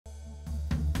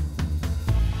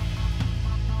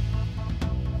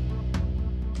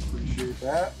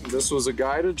that. This was a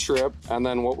guided trip. And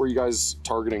then what were you guys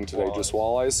targeting today? Walleyes. Just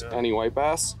walleyes? Yeah. Any white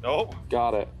bass? Nope.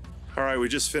 Got it. All right, we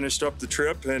just finished up the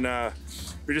trip, and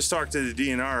we just talked to the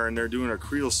DNR, and they're doing a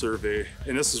Creel survey.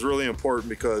 And this is really important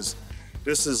because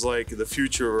this is like the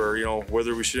future, or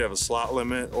whether we should have a slot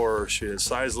limit or should have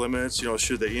size limits.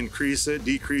 Should they increase it,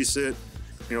 decrease it?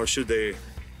 Should they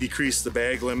decrease the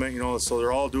bag limit? So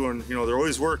they're all doing. They're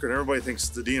always working. Everybody thinks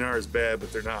the DNR is bad,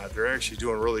 but they're not. They're actually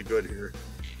doing really good here.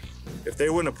 If they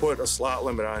wouldn't have put a slot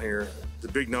limit on here, the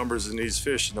big numbers in these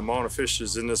fish and the amount of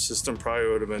fishes in this system probably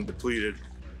would have been depleted.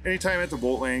 Anytime at the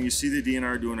boat landing, you see the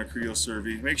DNR doing a Creel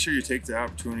survey, make sure you take the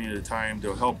opportunity at a time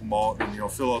to help them out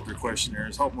and fill out their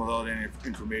questionnaires, help them without any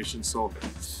information. So,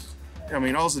 I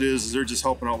mean, all it is they're just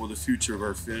helping out with the future of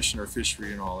our fish and our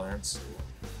fishery and all that. So,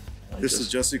 this is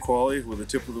Jesse Quale with the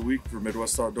tip of the week for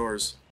Midwest Outdoors.